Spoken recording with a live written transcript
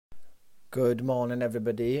Good morning,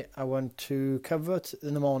 everybody. I want to cover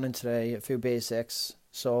in the morning today a few basics.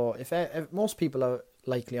 So if most people are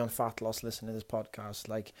likely on fat loss listening to this podcast,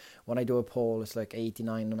 like when I do a poll, it's like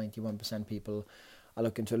 89 or 91% people are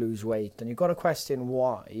looking to lose weight. And you've got to question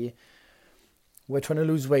why we're trying to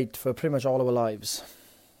lose weight for pretty much all our lives.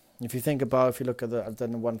 If you look at I've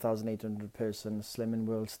done a 1,800 person Slimming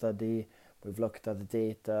World study. We've looked at the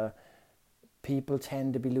data. People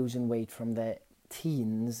tend to be losing weight from their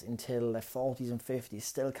teens until their 40s and 50s,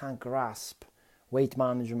 still can't grasp weight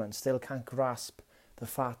management, still can't grasp the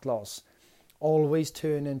fat loss, always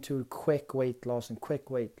turn into quick weight loss and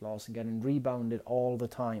getting rebounded all the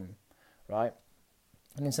time, right?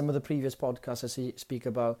 And in some of the previous podcasts I speak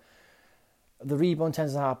about the rebound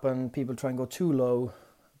tends to happen, people try and go too low,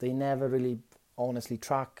 they never really honestly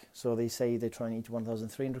track, so they say they try and eat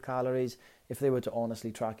 1,300 calories. If they were to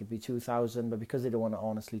honestly track, it'd be 2,000, but because they don't want to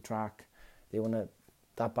honestly track,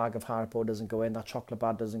 that bag of Haribo doesn't go in, that chocolate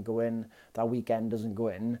bar doesn't go in, that weekend doesn't go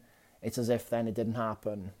in. It's as if then it didn't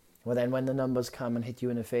happen. Well, then when the numbers come and hit you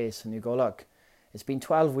in the face and you go, look, it's been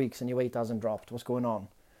 12 weeks and your weight hasn't dropped. What's going on?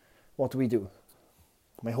 What do we do?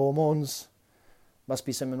 My hormones? Must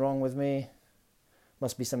be something wrong with me.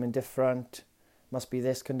 Must be something different. Must be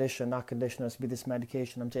this condition, that condition. Must be this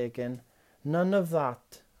medication I'm taking. None of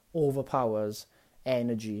that overpowers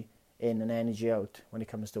energy in and energy out when it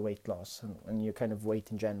comes to weight loss and your kind of weight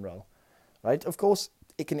in general, right? Of course,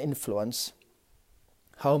 it can influence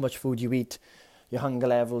how much food you eat, your hunger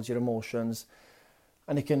levels, your emotions,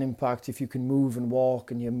 and it can impact if you can move and walk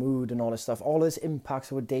and your mood and all this stuff. All this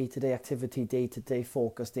impacts our day-to-day activity, day-to-day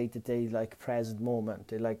focus, day-to-day like present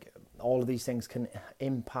moment. All of these things can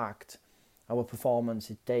impact our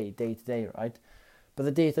performance day to day, right? But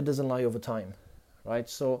the data doesn't lie over time, right?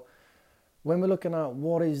 So when we're looking at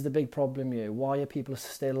what is the big problem here, why are people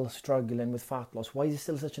still struggling with fat loss? Why is it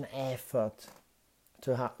still such an effort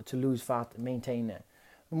to lose fat and maintain it?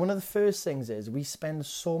 And one of the first things is we spend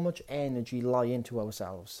so much energy lying to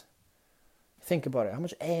ourselves. Think about it, how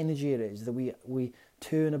much energy it is that we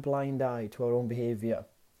turn a blind eye to our own behaviour.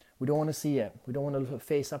 We don't want to see it. We don't want to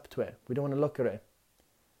face up to it. We don't want to look at it.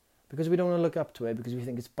 Because we don't want to look up to it because we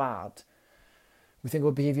think it's bad. We think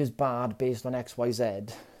our behaviour is bad based on X, Y, Z.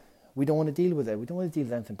 We don't want to deal with it. We don't want to deal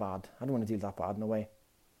with anything bad. I don't want to deal with that bad, no way.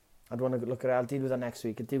 I don't want to look at it. I'll deal with it next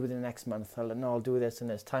week. I'll deal with it next month. I'll do this and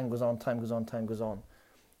this. Time goes on.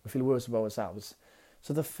 We feel worse about ourselves.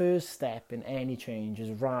 So the first step in any change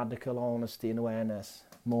is radical honesty and awareness,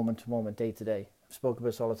 moment to moment, day to day. I've spoken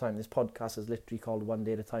about this all the time. This podcast is literally called One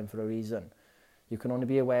Day at a Time for a reason. You can only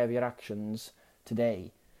be aware of your actions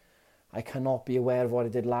today. I cannot be aware of what I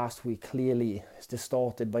did last week. Clearly, it's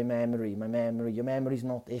distorted by memory. Your memory is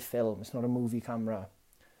not a film. It's not a movie camera.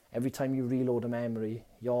 Every time you reload a memory,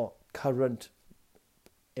 your current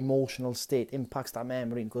emotional state impacts that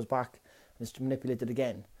memory and goes back and it's manipulated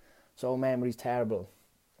again. So memory is terrible.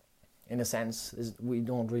 In a sense, we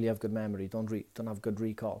don't really have good memory. Don't have good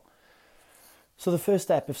recall. So the first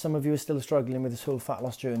step, if some of you are still struggling with this whole fat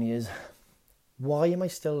loss journey, is why am I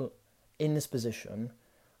still in this position?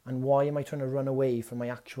 And why am I trying to run away from my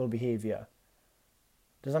actual behaviour?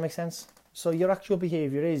 Does that make sense? So your actual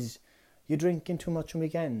behaviour is you're drinking too much on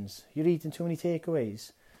weekends. You're eating too many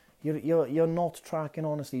takeaways. You're not tracking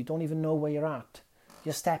honestly. You don't even know where you're at.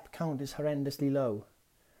 Your step count is horrendously low.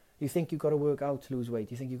 You think you've got to work out to lose weight.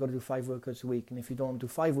 You think you've got to do 5 workouts a week. And if you don't do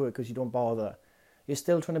 5 workouts, you don't bother. You're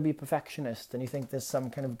still trying to be a perfectionist. And you think there's some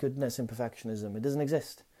kind of goodness in perfectionism. It doesn't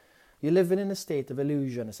exist. You're living in a state of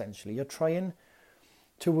illusion, essentially. You're trying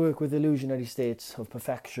to work with illusionary states of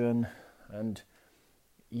perfection, and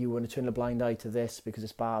you want to turn a blind eye to this because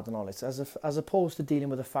it's bad and all this, as opposed to dealing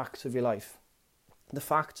with the facts of your life. The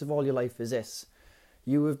facts of all your life is this: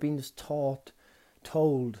 you have been told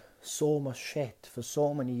so much shit for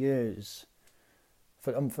so many years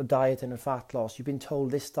for dieting and fat loss. You've been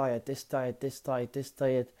told this diet,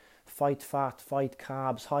 fight fat, fight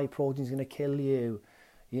carbs, high protein is going to kill you.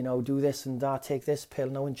 Do this and that, take this pill,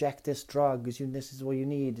 now inject this drug, this is what you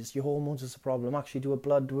need, it's your hormones is the problem, actually do a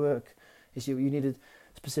blood work, you need a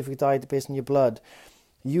specific diet based on your blood.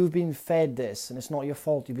 You've been fed this, and it's not your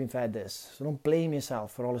fault you've been fed this, so don't blame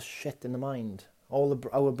yourself for all this shit in the mind.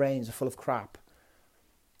 Our brains are full of crap.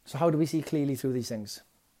 So how do we see clearly through these things?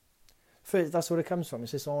 First, that's where it comes from,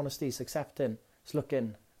 it's this honesty, it's accepting, it's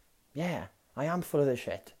looking, yeah, I am full of this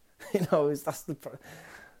shit.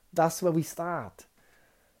 That's where we start.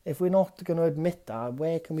 If we're not going to admit that,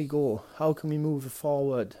 where can we go? How can we move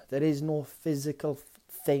forward? There is no physical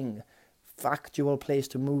thing, factual place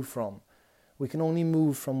to move from. We can only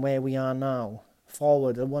move from where we are now,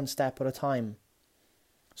 forward, one step at a time.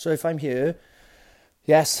 So if I'm here,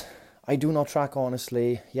 yes, I do not track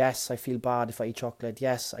honestly. Yes, I feel bad if I eat chocolate.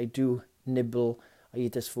 Yes, I do nibble. I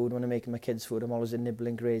eat this food when I'm making my kids' food. I'm always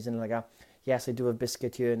nibbling, grazing like that. Yes, I do a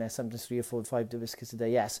biscuit here and there, sometimes 3 or 4 or 5 biscuits a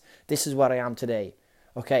day. Yes, this is where I am today.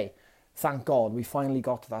 Okay, thank God we finally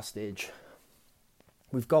got to that stage.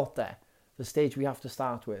 We've got there. The stage we have to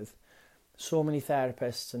start with. So many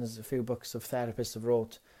therapists, and there's a few books of therapists have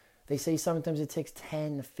wrote, they say sometimes it takes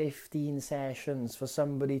 10, 15 sessions for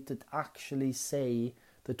somebody to actually say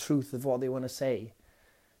the truth of what they want to say.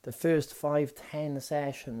 The first 5, 10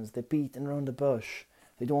 sessions, they're beating around the bush.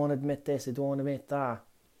 They don't want to admit this, they don't want to admit that.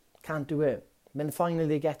 Can't do it. And then finally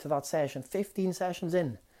they get to that session, 15 sessions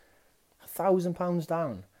in, £1,000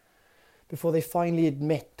 down, before they finally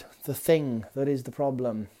admit the thing that is the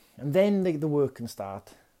problem. And then the work can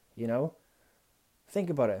start, you know. Think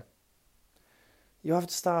about it. You have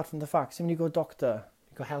to start from the facts. When you go doctor,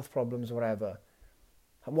 you got health problems or whatever.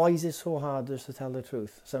 Why is it so hard just to tell the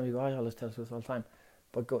truth? Some of you go, I always tell the truth all the time.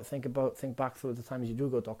 But think back through the times you do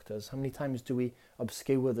go doctors. How many times do we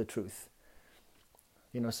obscure the truth?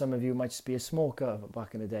 You know, some of you might just be a smoker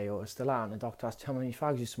back in the day or still are, and the doctor asks you how many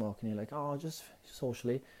fags you smoke, and you're like, oh, just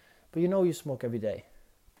socially. But you know you smoke every day.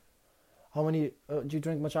 How many, do you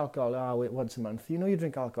drink much alcohol? Oh, wait, once a month. You know you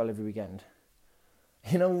drink alcohol every weekend.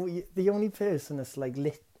 You know, the only person that's like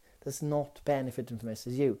that's not benefiting from this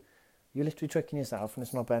is you. You're literally tricking yourself and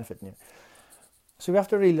it's not benefiting you. So we have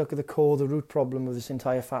to really look at the core, the root problem of this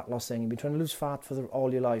entire fat loss thing. You've been trying to lose fat for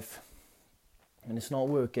all your life and it's not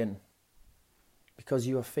working because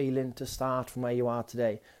you are failing to start from where you are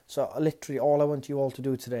today. So literally all I want you all to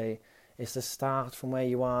do today is to start from where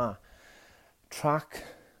you are.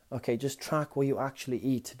 Just track what you actually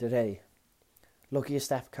eat today. Look at your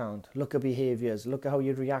step count, look at behaviours, look at how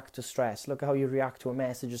you react to stress, look at how you react to a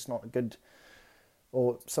message that's not good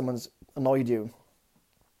or someone's annoyed you.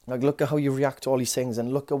 Like, look at how you react to all these things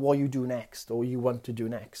and look at what you do next or you want to do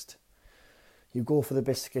next. You go for the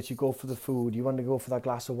biscuit, you go for the food, you want to go for that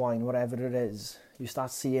glass of wine, whatever it is. You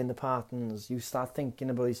start seeing the patterns, you start thinking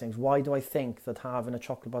about these things. Why do I think that having a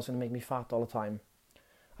chocolate bar is going to make me fat all the time?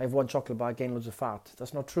 I have one chocolate bar, I gain loads of fat.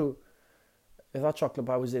 That's not true. If that chocolate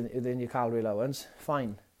bar was within your calorie allowance,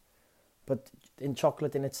 fine. But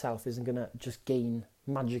chocolate in itself isn't going to just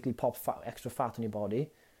magically pop extra fat in your body.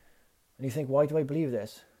 And you think, why do I believe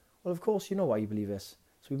this? Well, of course you know why you believe this.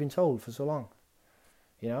 So we've been told for so long.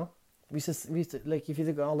 You know? We used to, like, if you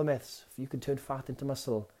think of all the myths, if you could turn fat into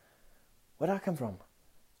muscle, where'd that come from?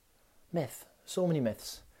 Myth. So many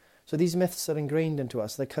myths. So these myths are ingrained into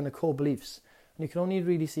us. They're kind of core beliefs. And you can only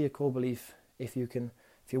really see a core belief if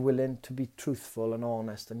you're willing to be truthful and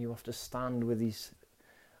honest, and you have to stand with these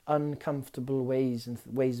uncomfortable ways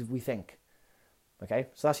we think. Okay?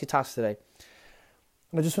 So that's your task today.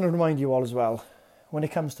 And I just want to remind you all as well, when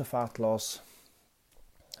it comes to fat loss,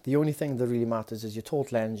 the only thing that really matters is your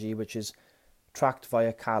total energy, which is tracked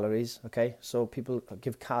via calories, okay? So people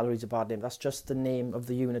give calories a bad name. That's just the name of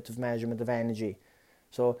the unit of measurement of energy.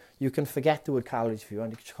 So you can forget the word calories if you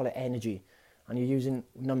want, you can just call it energy. And you're using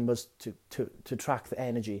numbers to track the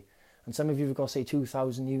energy. And some of you have got, say,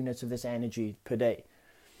 2,000 units of this energy per day.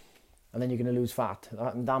 And then you're going to lose fat.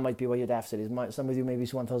 That might be where your deficit is. Some of you maybe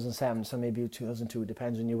it's 1,007, some maybe 2,002.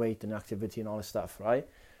 Depends on your weight and activity and all this stuff, right?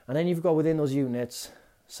 And then you've got within those units,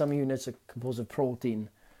 some units are composed of protein.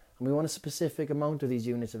 And we want a specific amount of these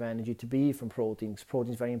units of energy to be from protein, because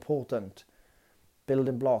protein is very important.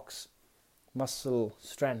 Building blocks, muscle,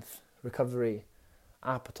 strength, recovery,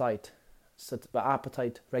 appetite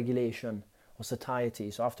regulation or satiety.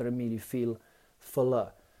 So after a meal you feel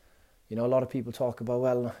fuller. You know, a lot of people talk about,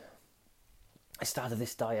 well, I started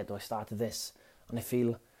this diet or I started this and I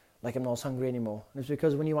feel like I'm not hungry anymore. And it's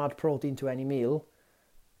because when you add protein to any meal,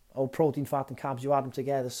 or protein, fat and carbs, you add them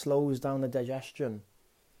together, slows down the digestion.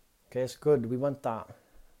 Okay, it's good. We want that.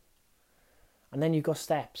 And then you've got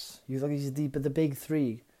steps. You've got the big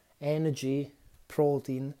three: energy,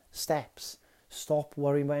 protein, steps. Stop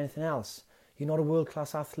worrying about anything else. You're not a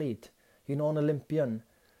world-class athlete. You're not an Olympian.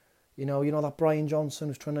 You know, you're not that Brian Johnson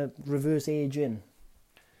who's trying to reverse aging.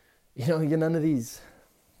 You know, you're none of these.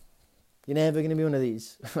 You're never going to be one of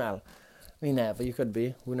these. Well, I mean, never. You could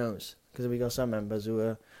be. Who knows? Because we got some members who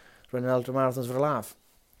are running ultramarathons for a laugh.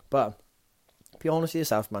 But be honest with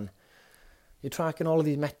yourself, man. You're tracking all of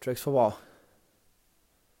these metrics for what?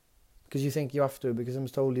 Because you think you have to, because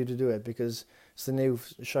someone's told you to do it, because it's the new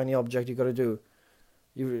shiny object you've got to do.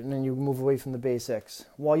 And then you move away from the basics.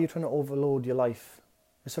 Why are you trying to overload your life?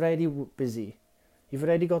 It's already busy. You've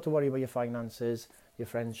already got to worry about your finances, your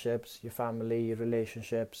friendships, your family, your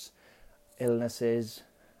relationships, illnesses,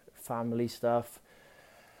 family stuff,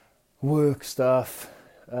 work stuff,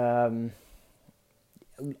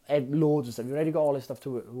 loads of stuff. You've already got all this stuff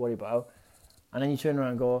to worry about, and then you turn around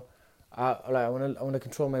and go, I want to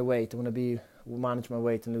control my weight. I want to manage my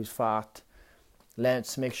weight and lose fat.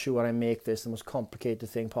 Let's make sure I make this the most complicated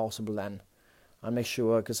thing possible then. And make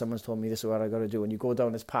sure, because someone's told me this is what I got to do. And you go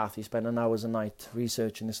down this path, you spend an hours a night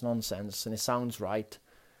researching this nonsense, and it sounds right.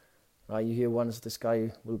 Right? You hear once this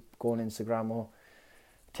guy will go on Instagram or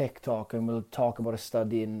TikTok and will talk about a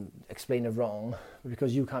study and explain it wrong, but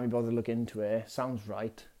because you can't be bothered to look into it, sounds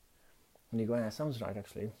right. And you go, yeah, it sounds right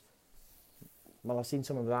actually. Well, I've seen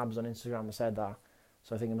some of the abs on Instagram that said that,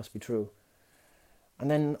 so I think it must be true. And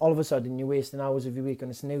then all of a sudden you're wasting hours of your week on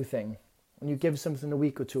this new thing. When you give something a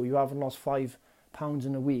week or two, you haven't lost 5 pounds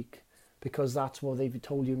in a week because that's what they've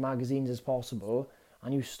told you in magazines is possible,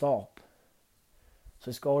 and you stop. So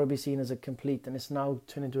it's got to be seen as a complete, and it's now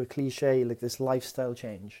turned into a cliche, like this lifestyle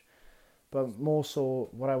change. But more so,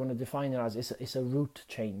 what I want to define it as, it's a root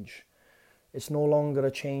change. It's no longer a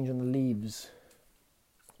change on the leaves.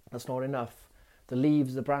 That's not enough. The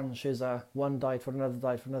leaves, the branches are one diet for another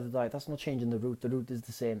diet for another diet. That's not changing the root. The root is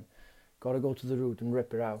the same. Got to go to the root and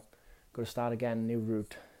rip it out. Got to start again, new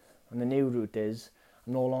root. And the new root is,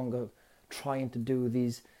 I'm no longer trying to do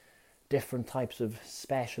these different types of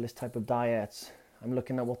specialist type of diets. I'm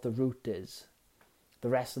looking at what the root is. The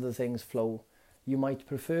rest of the things flow. You might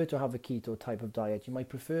prefer to have a keto type of diet. You might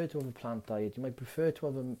prefer to have a plant diet. You might prefer to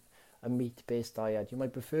have a meat-based diet. You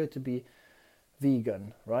might prefer to be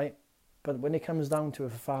vegan, right? But when it comes down to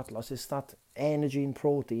it for fat loss, it's that energy and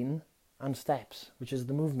protein and steps, which is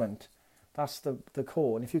the movement. That's the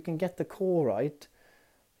core. And if you can get the core right,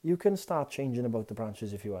 you can start changing about the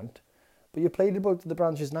branches if you want. But you're playing about the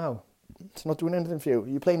branches now. It's not doing anything for you.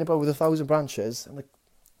 You're playing about with 1,000 branches, and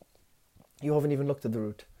you haven't even looked at the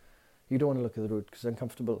root. You don't want to look at the root because it's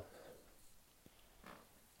uncomfortable.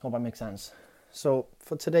 Hope that makes sense. So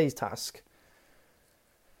for today's task,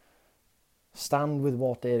 stand with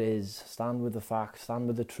what it is. Stand with the facts. Stand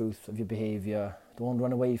with the truth of your behaviour. Don't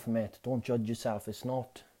run away from it. Don't judge yourself. It's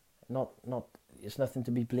not. It's nothing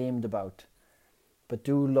to be blamed about. But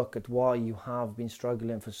do look at why you have been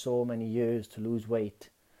struggling for so many years to lose weight,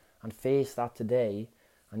 and face that today,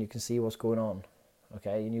 and you can see what's going on.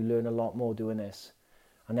 Okay, and you learn a lot more doing this.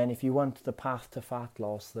 And then if you want the path to fat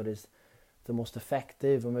loss that is the most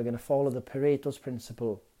effective, and we're going to follow the Pareto's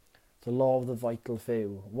principle, the law of the vital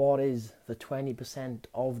few. What is the 20%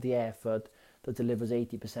 of the effort that delivers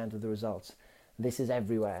 80% of the results? This is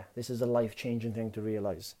everywhere. This is a life-changing thing to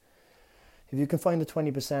realise. If you can find the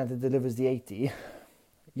 20% that delivers the 80,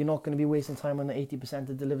 you're not going to be wasting time on the 80%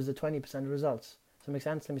 that delivers the 20% of results. Does that make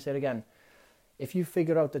sense? Let me say it again. If you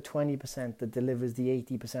figure out the 20% that delivers the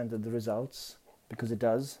 80% of the results, because it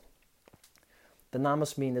does, then that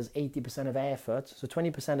must mean there's 80% of effort. So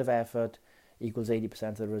 20% of effort equals 80%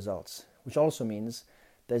 of the results, which also means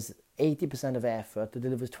there's 80% of effort that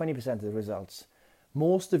delivers 20% of the results.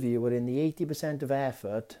 Most of you are in the 80% of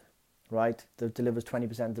effort, right, that delivers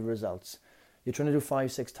 20% of the results. You're trying to do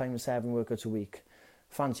 5, 6 times 7 workouts a week.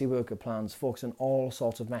 Fancy workout plans, focus on all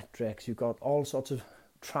sorts of metrics. You've got all sorts of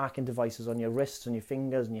tracking devices on your wrists and your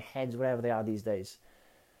fingers and your heads, wherever they are these days.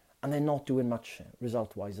 And they're not doing much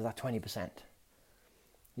result-wise. Is that 20%?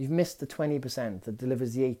 You've missed the 20% that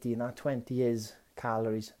delivers the 80, and that 20 is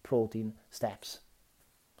calories, protein, steps.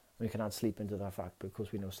 We can add sleep into that fact, but of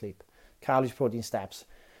course we know sleep. Calories, protein, steps.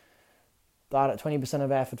 That at 20%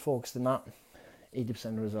 of effort focused in that, 80%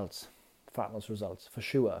 of results, fat loss results, for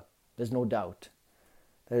sure. There's no doubt.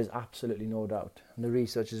 There is absolutely no doubt. And the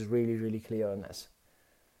research is really, really clear on this.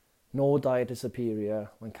 No diet is superior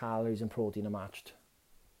when calories and protein are matched.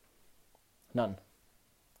 None.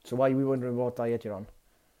 So why are we wondering what diet you're on?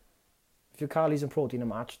 If your calories and protein are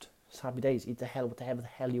matched, it's happy days. Eat whatever the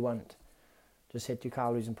hell you want. Just hit your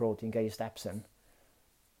calories and protein, get your steps in.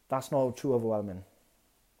 That's not too overwhelming.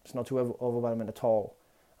 It's not too overwhelming at all.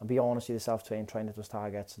 And be honest with yourself today and try and hit those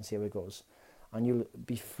targets and see how it goes. And you'll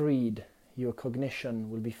be freed. Your cognition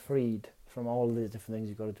will be freed from all the different things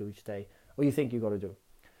you've got to do each day, or you think you've got to do.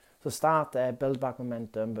 So start there, build back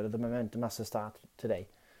momentum, but the momentum has to start today.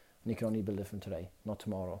 And you can only build it from today, not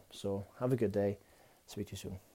tomorrow. So have a good day. Speak to you soon.